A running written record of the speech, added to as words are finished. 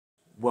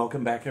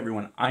Welcome back,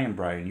 everyone. I am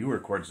Brian. You are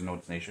Chords and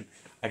Notes Nation.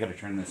 I got to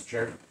turn this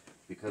chair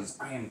because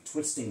I am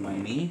twisting my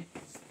knee,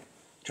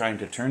 trying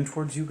to turn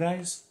towards you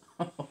guys.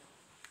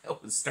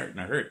 That was starting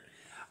to hurt.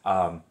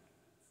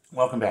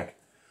 Welcome back.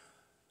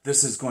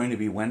 This is going to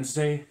be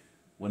Wednesday.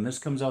 When this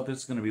comes out, this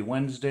is going to be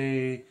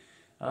Wednesday,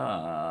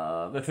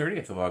 the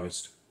 30th of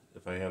August.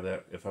 If I have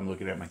that, if I'm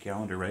looking at my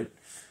calendar right.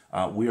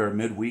 We are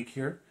midweek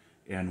here.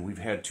 And we've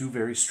had two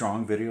very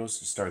strong videos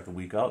to start the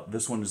week out.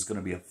 This one is going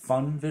to be a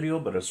fun video,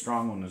 but a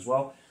strong one as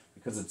well,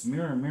 because it's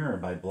Mirror Mirror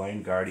by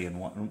Blind Guardian,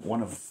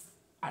 one of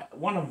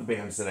the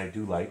bands that I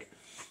do like.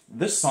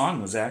 This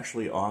song was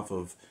actually off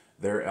of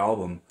their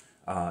album,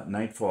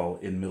 Nightfall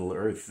in Middle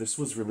Earth. This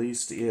was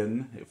released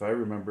in, if I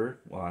remember,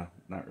 well,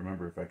 not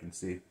remember if I can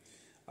see,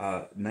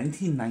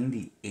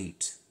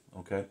 1998.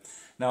 Okay?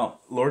 Now,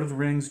 Lord of the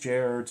Rings,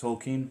 J.R.R.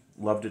 Tolkien,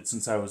 loved it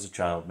since I was a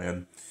child,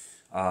 man.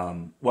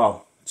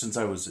 Well, since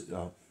I was,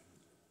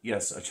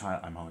 yes, a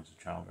child. I'm always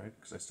a child, right?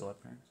 Because I still have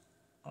parents.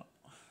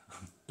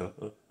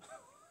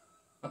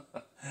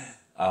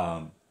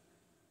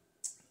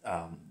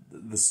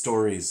 The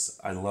stories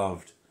I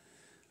loved.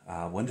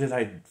 When did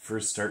I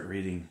first start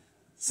reading?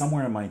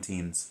 Somewhere in my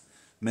teens,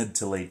 mid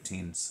to late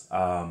teens.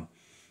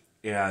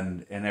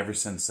 And ever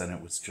since then,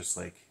 it was just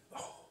like,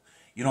 oh.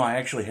 You know, I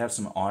actually have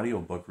some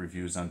audiobook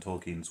reviews on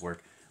Tolkien's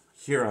work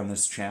here on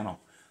this channel.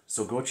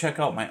 So go check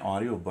out my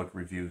audiobook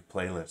review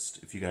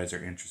playlist if you guys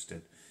are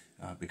interested.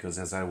 Because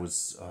as I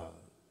was,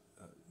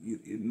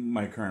 in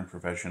my current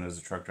profession as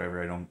a truck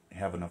driver, I don't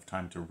have enough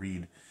time to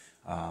read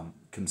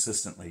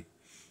consistently.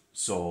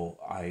 So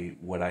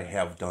what I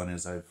have done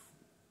is I've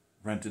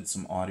rented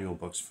some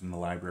audiobooks from the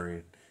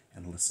library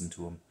and listened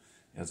to them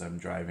as I'm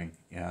driving.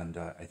 And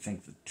I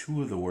think the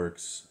two of the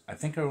works, I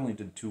think I only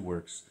did two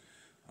works.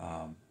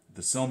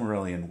 The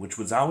Silmarillion, which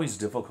was always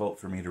difficult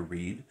for me to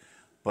read,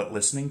 but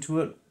listening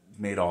to it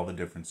made all the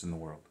difference in the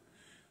world.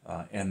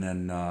 And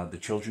then The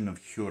Children of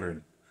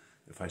Hurin,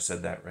 if I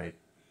said that right.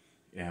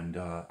 And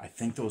I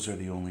think those are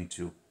the only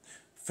two.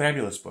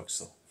 Fabulous books,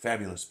 though.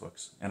 Fabulous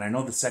books. And I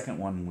know the second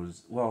one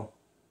was, well,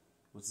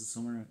 was the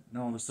Silmarillion?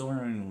 No, the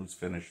Silmarillion was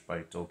finished by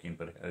Tolkien,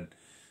 but it had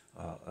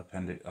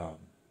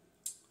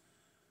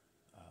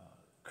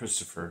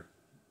Christopher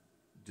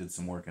did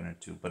some work in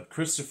it too. But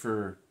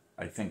Christopher,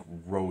 I think,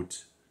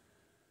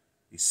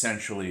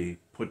 essentially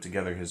put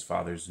together his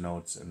father's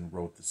notes and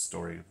wrote the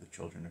story of the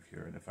Children of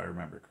Hurin, if I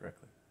remember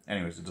correctly.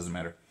 Anyways, it doesn't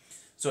matter.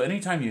 So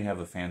anytime you have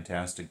a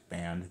fantastic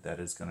band that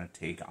is going to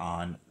take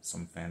on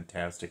some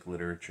fantastic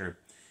literature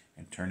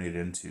and turn it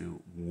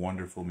into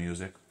wonderful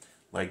music,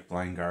 like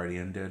Blind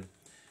Guardian did,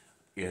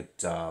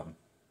 it's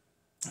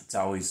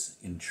always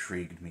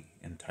intrigued me,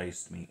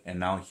 enticed me.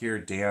 And now here,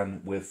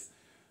 Dan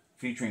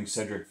featuring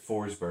Cedric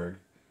Forsberg,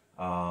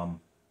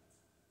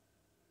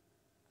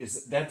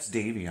 that's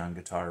Davey on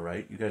guitar,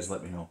 right? You guys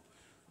let me know.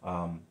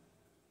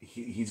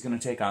 He's going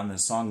to take on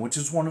this song, which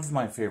is one of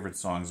my favorite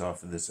songs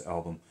off of this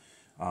album.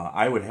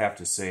 I would have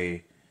to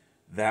say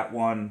that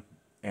one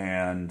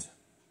and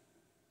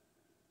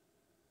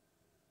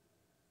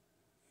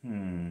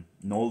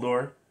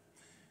Noldor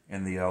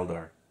and the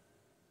Eldar.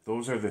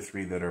 Those are the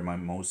three that are my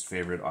most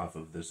favorite off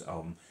of this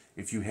album.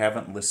 If you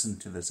haven't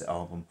listened to this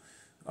album,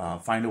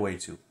 find a way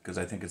to, because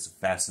I think it's a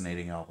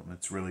fascinating album.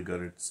 It's really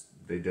good.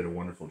 They did a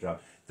wonderful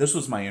job. This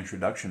was my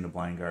introduction to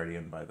Blind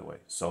Guardian, by the way.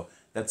 So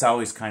that's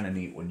always kind of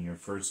neat when your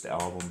first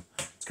album,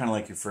 it's kind of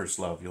like your first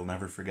love. You'll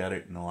never forget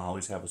it, and it'll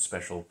always have a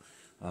special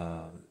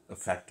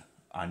effect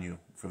on you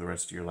for the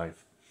rest of your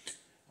life.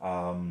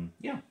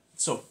 Yeah,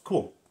 so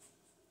cool.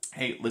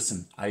 Hey,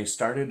 listen, I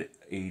started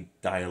a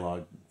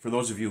dialogue, for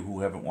those of you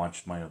who haven't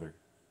watched my other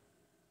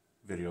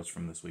videos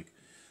from this week,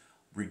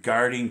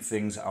 regarding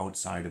things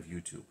outside of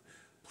YouTube.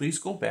 Please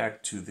go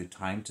back to the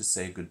Time to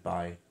Say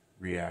Goodbye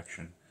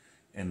reaction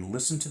and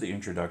listen to the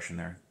introduction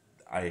there.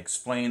 I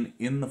explain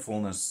in the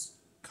fullness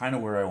kind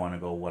of where I want to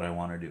go, what I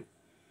want to do.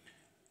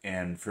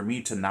 And for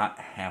me to not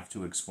have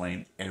to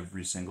explain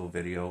every single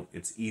video,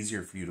 it's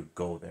easier for you to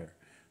go there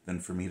than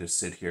for me to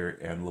sit here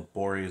and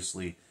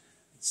laboriously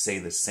say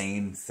the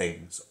same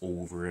things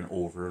over and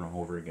over and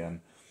over again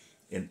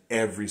in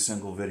every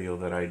single video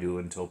that I do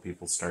until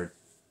people start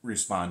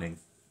responding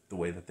the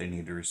way that they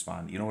need to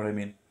respond. You know what I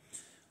mean?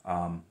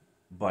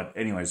 But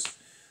anyways,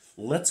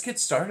 let's get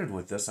started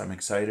with this. I'm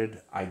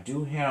excited. I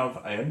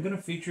am going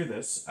to feature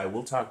this. I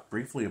will talk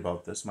briefly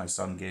about this. My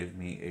son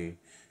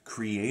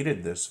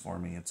created this for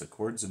me. It's a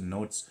Chords and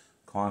Notes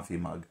coffee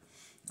mug.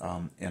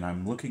 And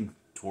I'm looking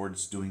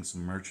towards doing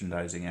some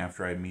merchandising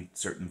after I meet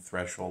certain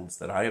thresholds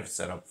that I have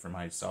set up for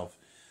myself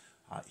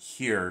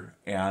here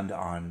and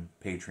on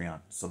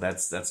Patreon. So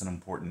that's an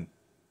important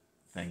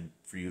thing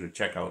for you to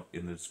check out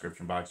in the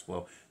description box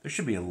below. There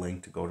should be a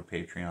link to go to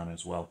Patreon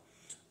as well.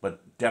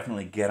 But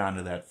definitely get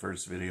onto that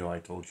first video I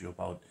told you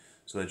about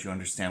so that you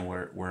understand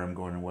where I'm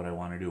going and what I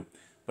want to do.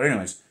 But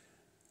anyways,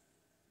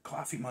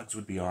 coffee mugs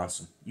would be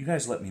awesome. You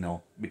guys let me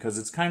know, because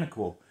it's kind of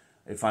cool.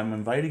 If I'm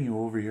inviting you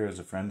over here as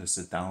a friend to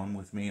sit down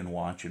with me and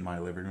watch in my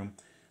living room,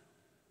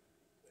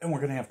 and we're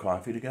going to have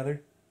coffee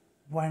together,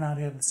 why not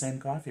have the same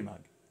coffee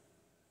mug?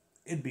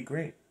 It'd be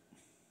great.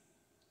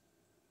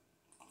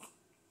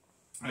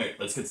 Alright,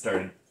 let's get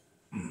started.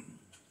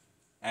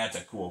 That's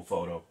a cool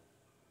photo.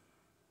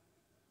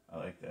 I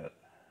like that.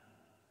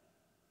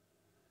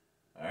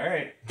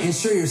 Alright.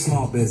 Insure your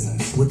small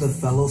business with a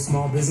fellow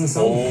small business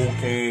owner.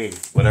 Okay,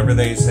 whatever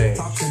they say.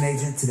 Talk to an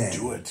agent today.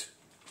 Do it.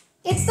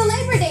 It's the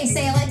Labor Day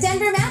sale at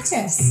Denver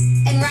Mattress.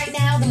 And right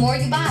now, the more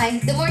you buy,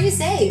 the more you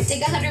save.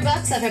 Take $100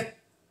 off of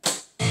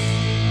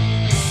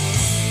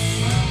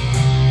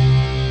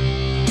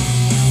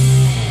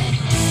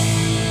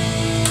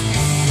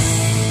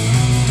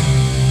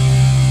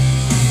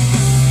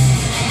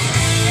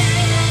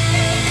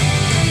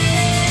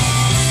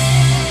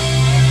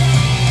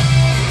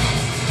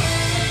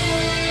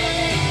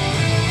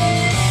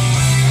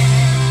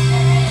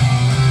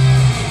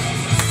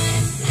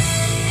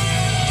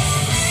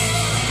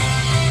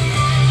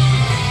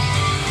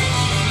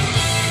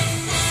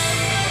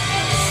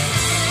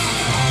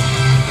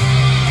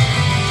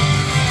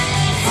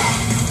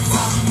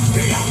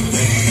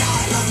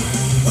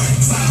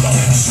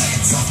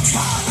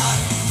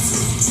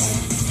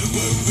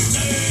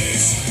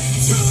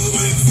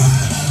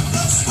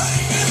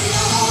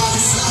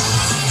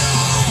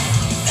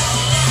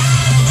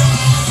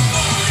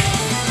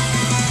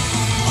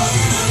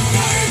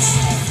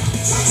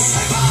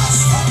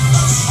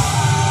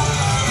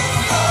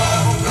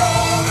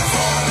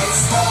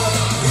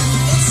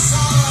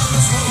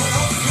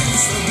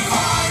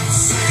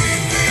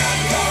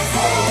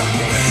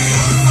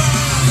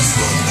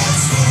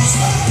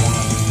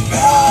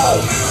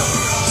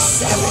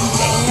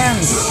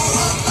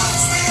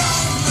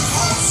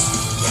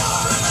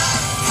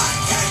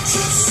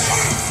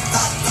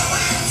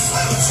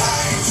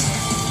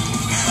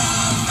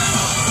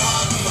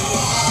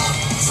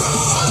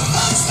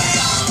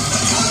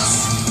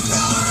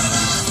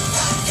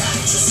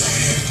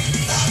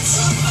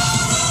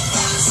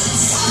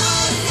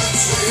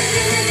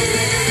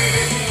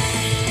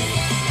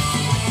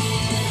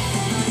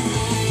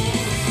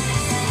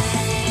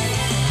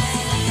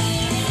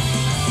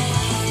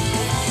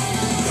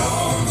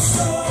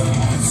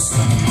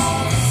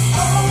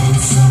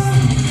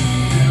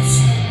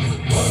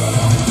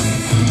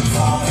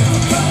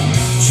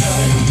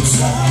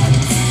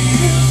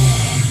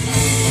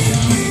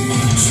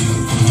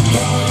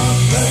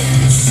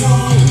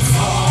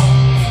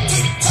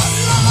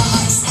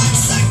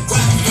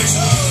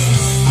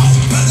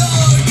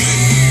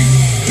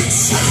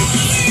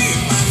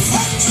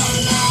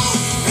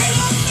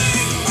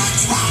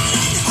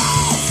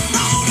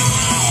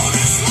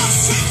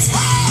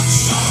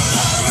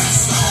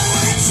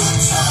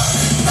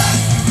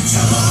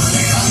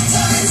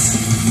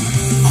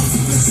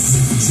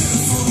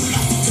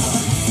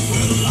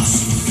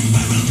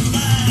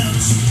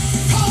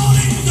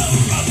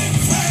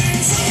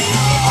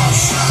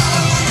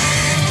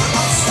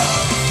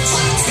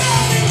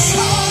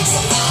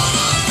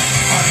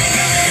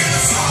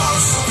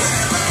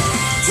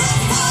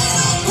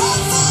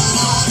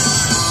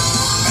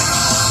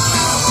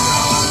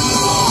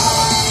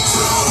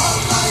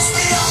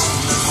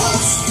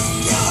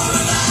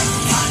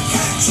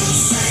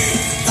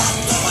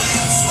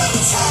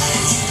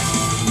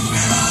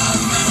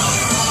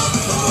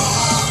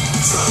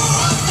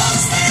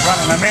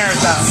running a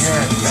marathon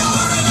here.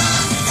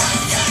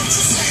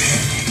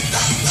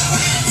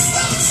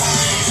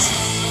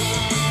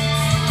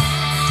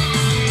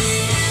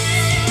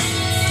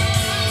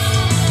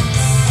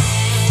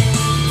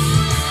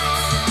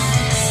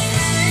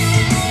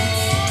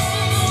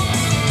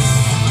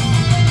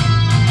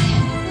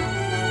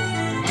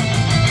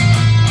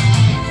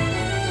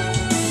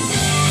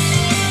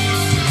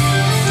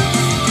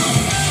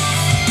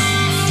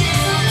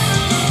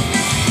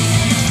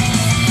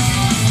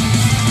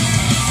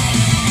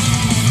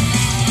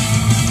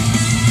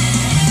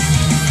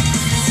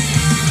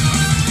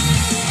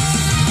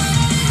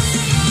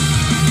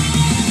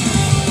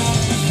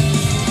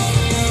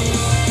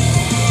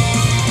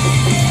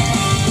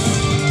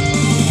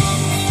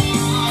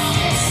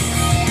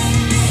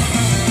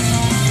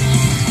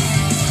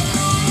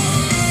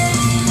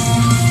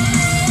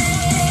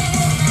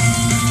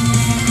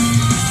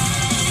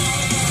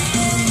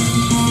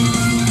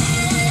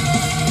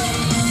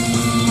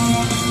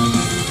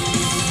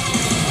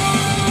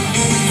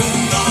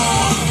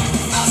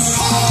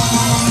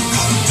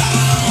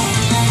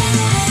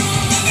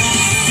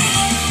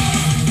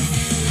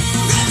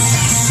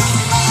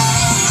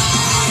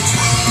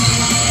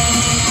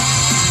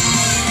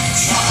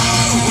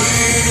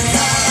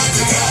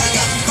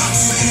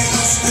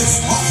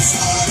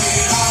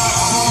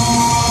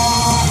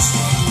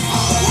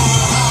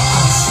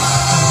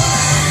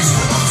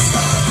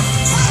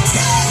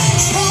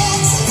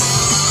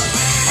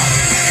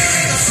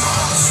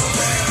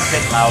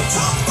 Loud.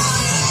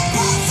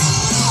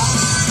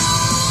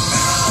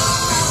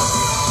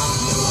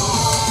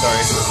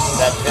 Sorry,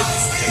 that pitch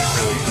is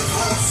really.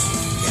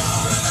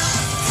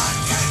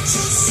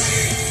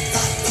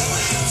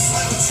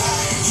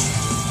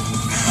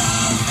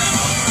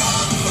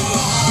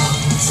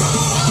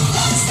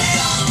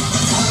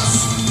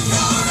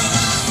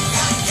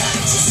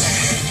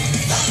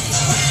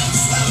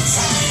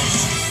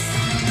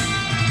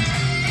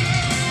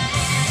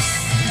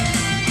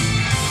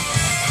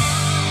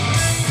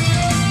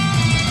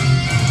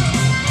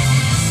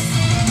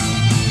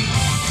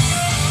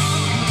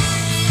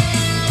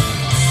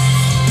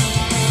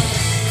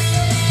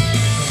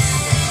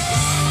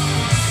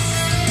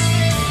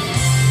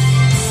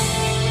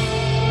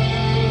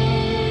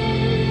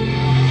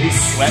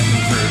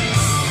 sweating for...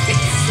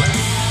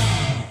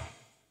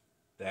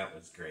 That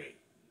was great.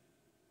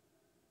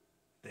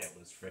 That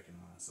was freaking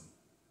awesome.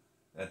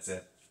 That's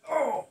it.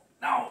 Oh,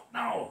 no,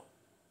 no.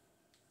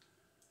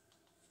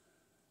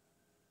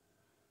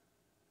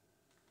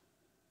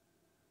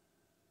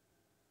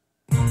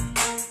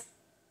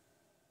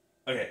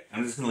 Okay,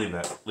 I'm just going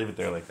to leave it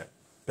there like that.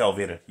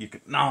 Velveeta, you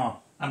could... No,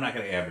 I'm not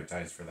going to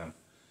advertise for them.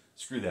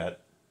 Screw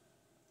that.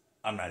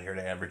 I'm not here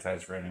to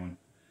advertise for anyone.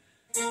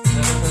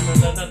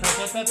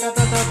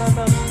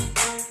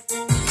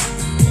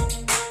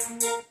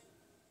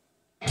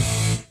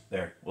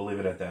 There, we'll leave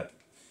it at that.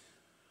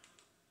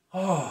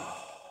 Oh,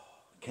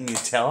 can you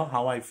tell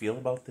how I feel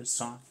about this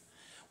song?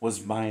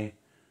 Was my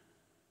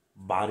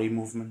body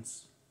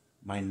movements,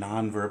 my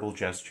nonverbal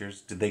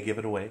gestures, did they give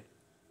it away?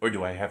 Or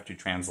do I have to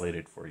translate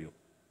it for you?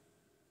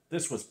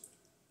 This was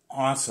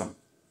awesome.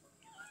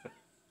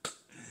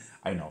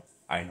 I know.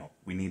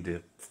 We need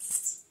to...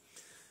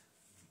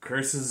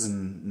 Curses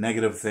and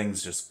negative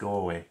things just go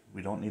away.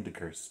 We don't need to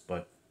curse.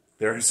 But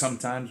there are some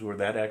times where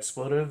that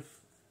expletive,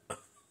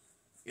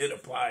 it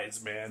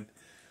applies, man.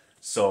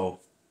 So,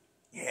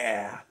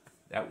 yeah,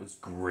 that was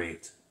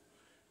great.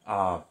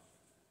 I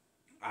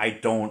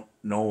don't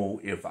know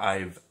if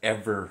I've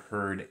ever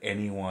heard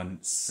anyone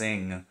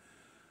sing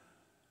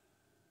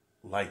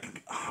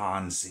like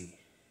Hansi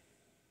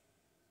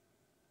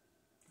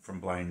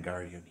from Blind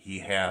Guardian. He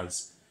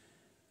has...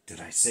 Did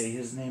I say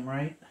his name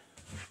right?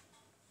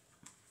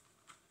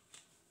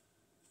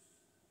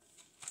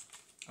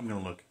 I'm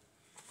going to look.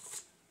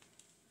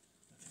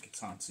 I think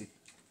it's Hansi.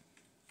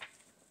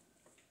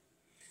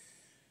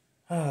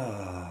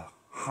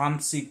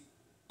 Hansi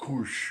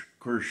Kirsch.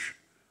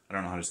 I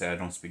don't know how to say it. I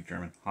don't speak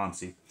German.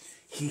 Hansi.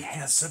 He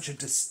has such a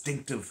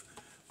distinctive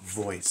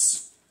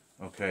voice.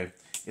 Okay?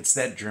 It's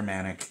that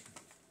Germanic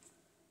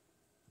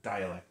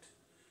dialect.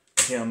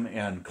 Him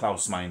and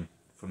Klaus Meine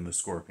from the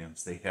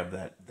Scorpions. They have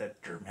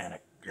that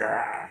Germanic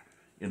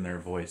in their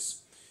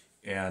voice.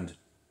 And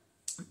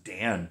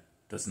Dan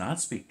does not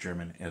speak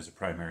German as a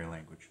primary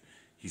language.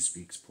 He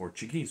speaks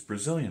Portuguese,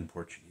 Brazilian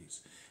Portuguese,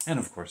 and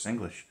of course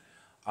English,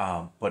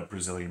 but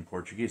Brazilian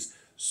Portuguese.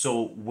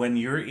 So when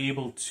you're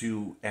able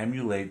to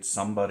emulate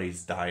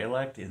somebody's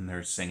dialect in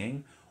their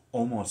singing,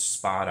 almost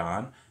spot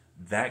on,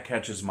 that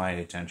catches my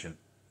attention.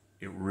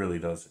 It really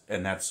does.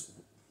 And that's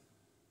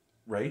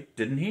right,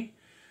 didn't he?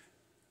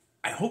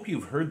 I hope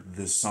you've heard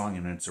this song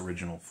in its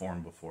original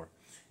form before.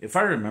 If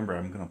I remember,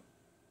 I'm going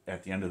to,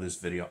 at the end of this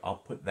video, I'll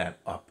put that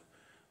up.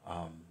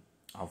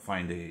 I'll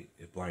find a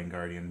Blind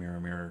Guardian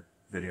Mirror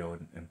video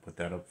and put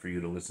that up for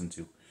you to listen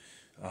to.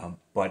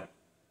 But,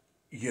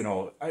 you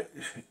know,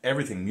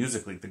 everything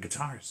musically, the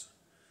guitars.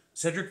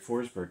 Cedric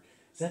Forsberg,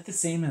 is that the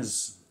same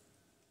as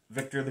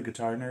Victor the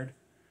Guitar Nerd?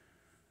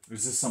 Or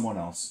is this someone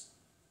else?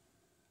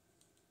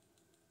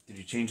 Did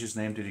he change his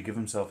name? Did he give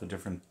himself a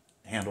different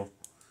handle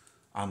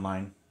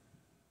online?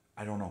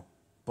 I don't know.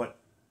 But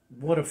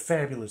what a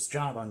fabulous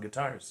job on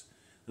guitars.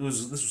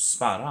 This was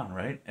spot on,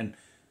 right? And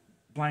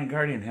Blind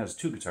Guardian has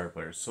 2 guitar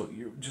players, so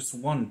you're just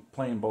one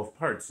playing both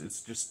parts.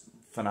 It's just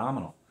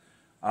phenomenal.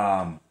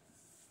 But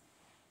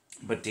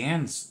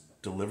Dan's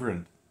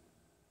delivery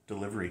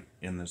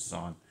in this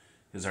song,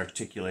 his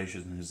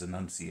articulation, his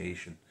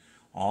enunciation,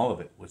 all of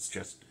it was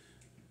just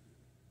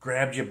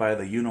grabbed you by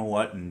the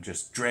you-know-what and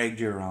just dragged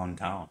you around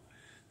town.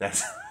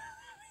 That's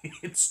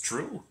it's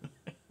true.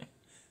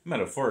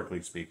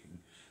 Metaphorically speaking.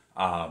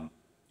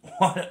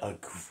 What a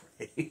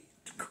great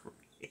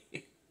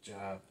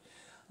job.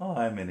 Oh,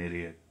 I'm an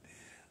idiot.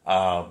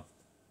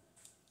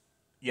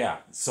 Yeah,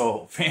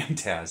 so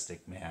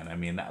fantastic, man. I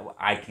mean,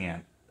 I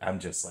can't. I'm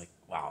just like,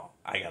 wow,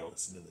 I got to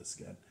listen to this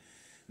again.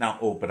 Now,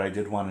 but I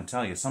did want to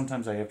tell you,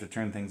 sometimes I have to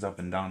turn things up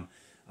and down.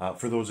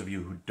 For those of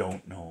you who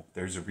don't know,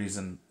 there's a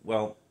reason,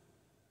 well,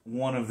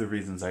 one of the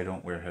reasons I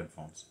don't wear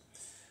headphones.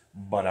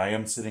 But I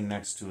am sitting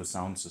next to a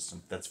sound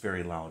system that's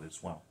very loud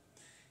as well.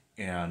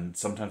 And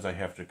sometimes I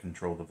have to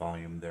control the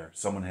volume there.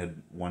 Someone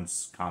had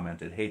once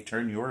commented, hey,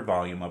 turn your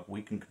volume up.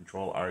 We can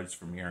control ours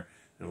from here.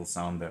 It'll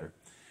sound better.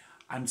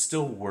 I'm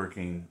still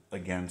working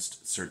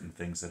against certain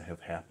things that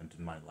have happened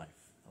in my life,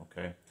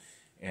 okay?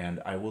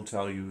 And I will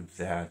tell you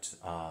that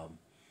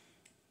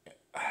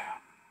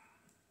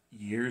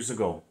years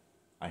ago,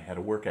 I had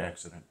a work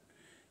accident.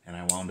 And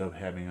I wound up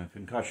having a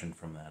concussion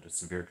from that, a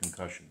severe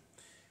concussion.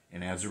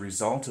 And as a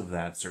result of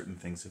that, certain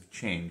things have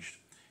changed.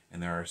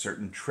 And there are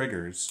certain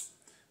triggers,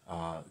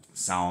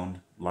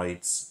 sound,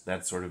 lights,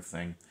 that sort of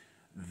thing,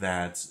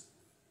 that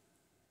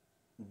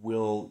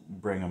will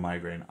bring a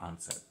migraine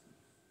onset.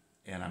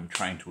 And I'm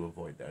trying to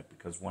avoid that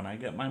because when I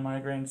get my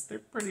migraines, they're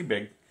pretty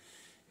big.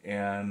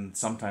 And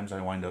sometimes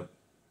I wind up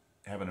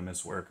having to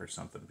miss work or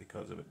something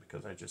because of it,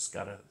 because I just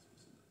got to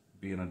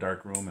be in a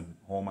dark room and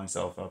hold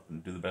myself up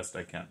and do the best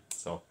I can.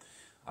 So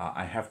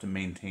I have to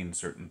maintain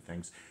certain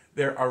things.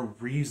 There are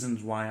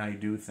reasons why I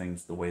do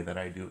things the way that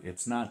I do.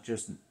 It's not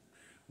just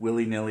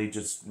willy-nilly,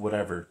 just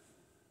whatever.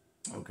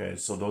 Okay,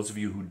 so those of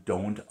you who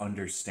don't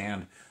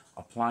understand,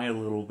 apply a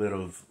little bit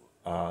of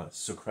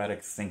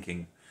Socratic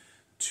thinking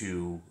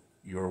to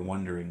your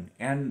wondering,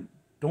 and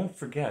don't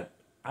forget,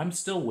 I'm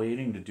still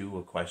waiting to do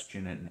a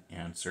question and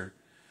answer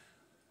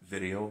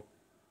video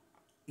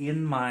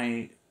in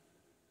my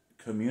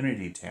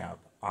community tab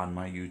on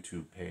my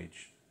YouTube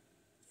page.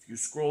 If you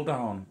scroll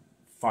down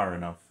far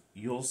enough,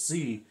 you'll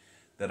see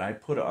that I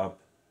put up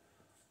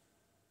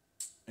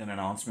an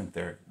announcement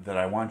there that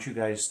I want you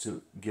guys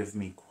to give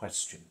me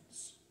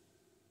questions.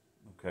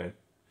 Okay?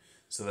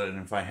 So that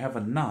if I have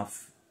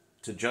enough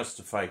to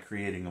justify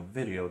creating a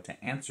video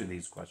to answer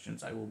these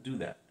questions, I will do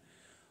that.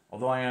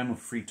 Although I am a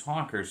free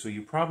talker, so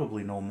you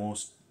probably know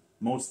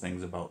most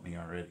things about me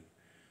already.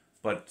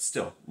 But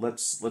still,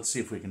 let's see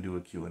if we can do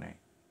a Q&A.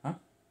 Huh?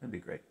 That'd be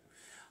great.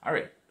 All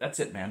right, that's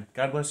it, man.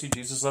 God bless you.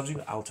 Jesus loves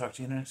you. I'll talk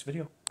to you in the next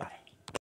video. Bye.